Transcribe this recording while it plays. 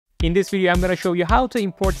In this video, I'm gonna show you how to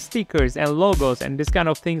import stickers and logos and this kind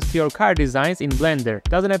of things to your car designs in Blender.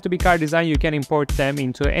 Doesn't have to be car design, you can import them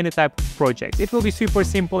into any type of project. It will be super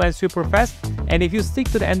simple and super fast. And if you stick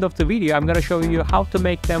to the end of the video, I'm gonna show you how to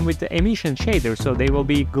make them with the emission shader, so they will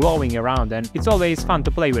be glowing around and it's always fun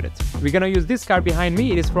to play with it. We're gonna use this car behind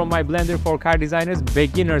me. It is from my Blender for Car Designers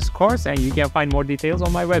beginners course and you can find more details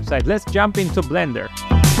on my website. Let's jump into Blender.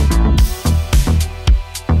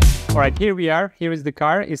 Alright, here we are. Here is the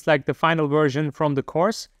car. It's like the final version from the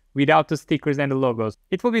course without the stickers and the logos.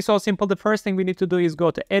 It will be so simple. The first thing we need to do is go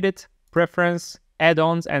to Edit, Preference,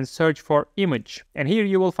 Add-ons and search for Image. And here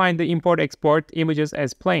you will find the Import Export Images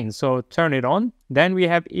as Planes. So turn it on. Then we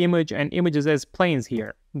have Image and Images as Planes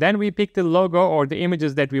here. Then we pick the logo or the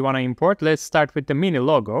images that we want to import. Let's start with the mini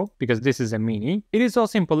logo because this is a mini. It is so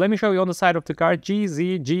simple. Let me show you on the side of the car. G,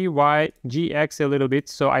 Z, G, Y, G, X a little bit.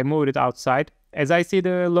 So I moved it outside. As I see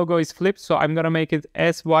the logo is flipped, so I'm gonna make it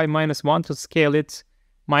SY-1 to scale it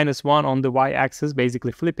 -1 on the Y-axis,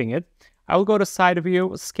 basically flipping it. I will go to side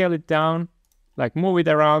view, scale it down, like move it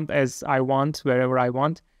around as I want, wherever I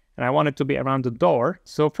want, and I want it to be around the door.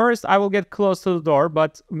 So first I will get close to the door,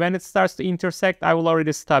 but when it starts to intersect, I will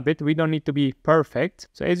already stop it. We don't need to be perfect.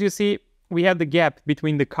 So as you see, we have the gap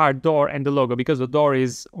between the car door and the logo because the door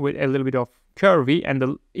is with a little bit of curvy and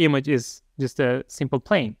the image is just a simple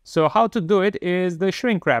plane. So how to do it is the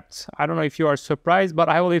shrink wrapped. I don't know if you are surprised, but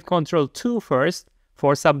I will hit Ctrl+2 first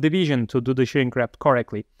for subdivision to do the shrink wrap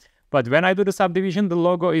correctly. But when I do the subdivision, the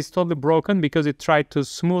logo is totally broken because it tried to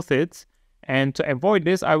smooth it. And to avoid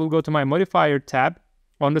this, I will go to my modifier tab.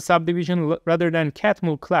 On the subdivision, rather than cat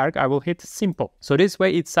move Clark, I will hit simple. So this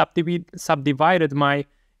way it subdivided my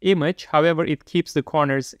image, however it keeps the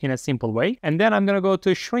corners in a simple way. And then I'm gonna go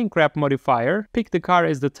to shrink wrap modifier, pick the car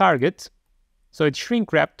as the target. So it's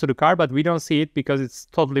shrink wrapped to the car, but we don't see it because it's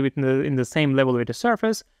totally in the same level with the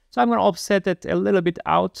surface. So I'm gonna offset it a little bit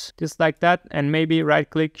out, just like that, and maybe right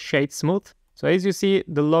click shade smooth. So as you see,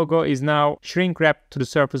 the logo is now shrink wrapped to the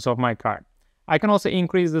surface of my car. I can also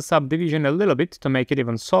increase the subdivision a little bit to make it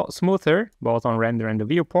even smoother, both on render and the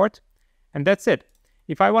viewport. And that's it.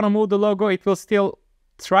 If I wanna move the logo, it will still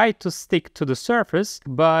try to stick to the surface,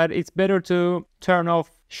 but it's better to turn off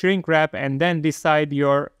shrink wrap and then decide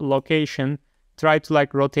your location. Try to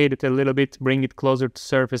like rotate it a little bit, bring it closer to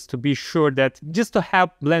surface to be sure that, just to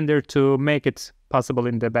help Blender to make it possible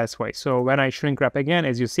in the best way. So when I shrink wrap again,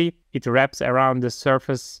 as you see, it wraps around the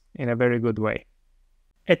surface in a very good way.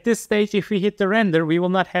 At this stage, if we hit the render, we will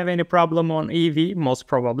not have any problem on EV, most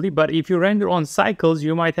probably, but if you render on cycles,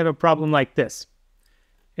 you might have a problem like this.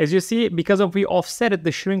 As you see, because we offsetted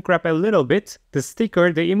the shrink wrap a little bit, the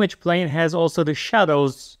sticker, the image plane has also the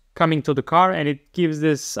shadows coming to the car and it gives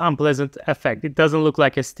this unpleasant effect. It doesn't look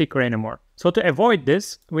like a sticker anymore. So to avoid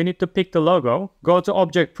this, we need to pick the logo, go to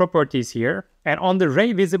object properties here, and on the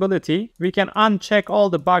ray visibility, we can uncheck all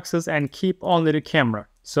the boxes and keep only the camera.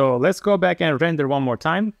 So let's go back and render one more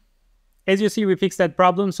time. As you see, we fixed that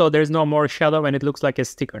problem, so there's no more shadow and it looks like a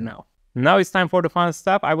sticker now. Now it's time for the fun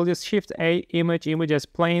stuff. I will just shift A, image as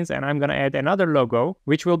planes, and I'm gonna add another logo,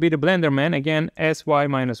 which will be the Blender Man. Again,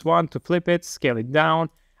 SY-1 to flip it, scale it down.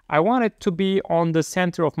 I want it to be on the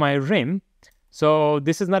center of my rim. So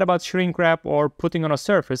this is not about shrink wrap or putting on a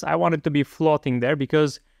surface. I want it to be floating there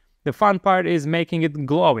because the fun part is making it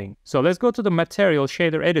glowing. So let's go to the material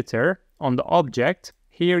shader editor on the object.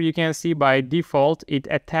 Here you can see by default, it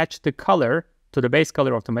attached the color to the base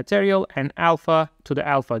color of the material and alpha to the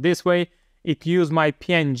alpha. This way, it used my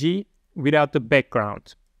PNG without the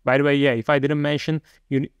background. By the way, yeah, if I didn't mention,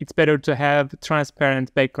 it's better to have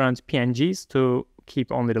transparent background PNGs to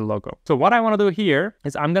keep only the logo. So what I want to do here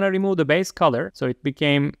is I'm going to remove the base color. So it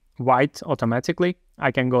became white automatically.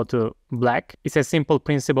 I can go to black. It's a simple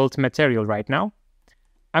principled material right now.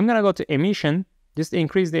 I'm going to go to emission, just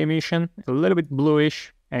increase the emission a little bit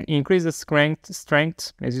bluish and increase the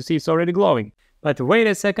strength. As you see, it's already glowing. But wait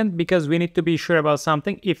a second, because we need to be sure about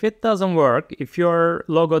something. If it doesn't work, if your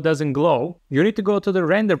logo doesn't glow, you need to go to the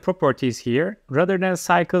render properties here. Rather than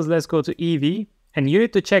cycles, let's go to EV and you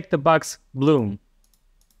need to check the box bloom.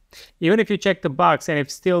 Even if you check the box and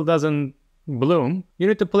it still doesn't bloom, you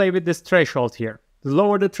need to play with this threshold here.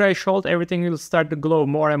 Lower the threshold, everything will start to glow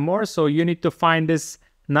more and more. So you need to find this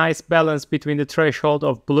nice balance between the threshold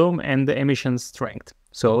of bloom and the emission strength.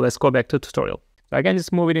 So let's go back to tutorial. So I can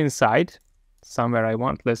just move it inside somewhere I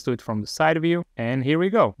want. Let's do it from the side view. And here we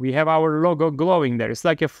go. We have our logo glowing there. It's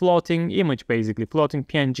like a floating image, basically, floating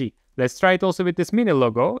PNG. Let's try it also with this mini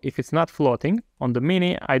logo. If it's not floating, on the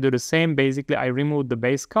mini, I do the same. Basically, I remove the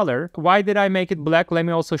base color. Why did I make it black? Let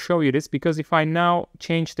me also show you this, because if I now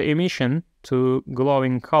change the emission to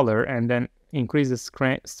glowing color and then increase the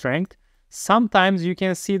strength. Sometimes you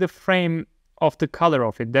can see the frame of the color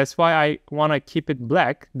of it. That's why I want to keep it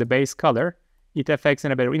black, the base color. It affects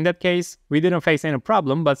in a better. In that case, we didn't face any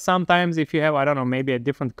problem, but sometimes if you have, I don't know, maybe a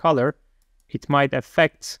different color, it might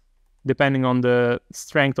affect depending on the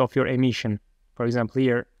strength of your emission. For example,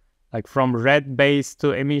 here, like from red base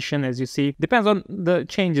to emission, as you see, depends on the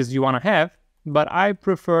changes you want to have, but I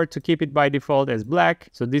prefer to keep it by default as black.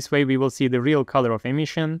 So this way we will see the real color of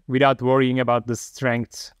emission without worrying about the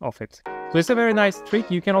strength of it. So it's a very nice trick.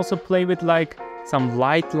 You can also play with like some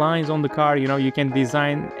light lines on the car. You know, you can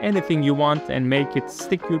design anything you want and make it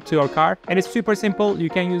stick to your car. And it's super simple. You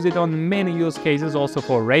can use it on many use cases, also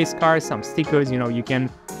for race cars, some stickers, you know, you can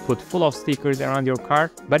put full of stickers around your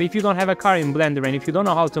car. But if you don't have a car in Blender and if you don't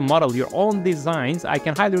know how to model your own designs, I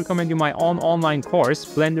can highly recommend you my own online course,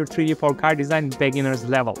 Blender 3D for Car Design Beginners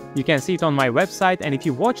Level. You can see it on my website, and if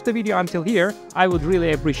you watched the video until here, I would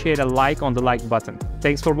really appreciate a like on the like button.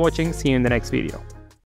 Thanks for watching, see you in the next video.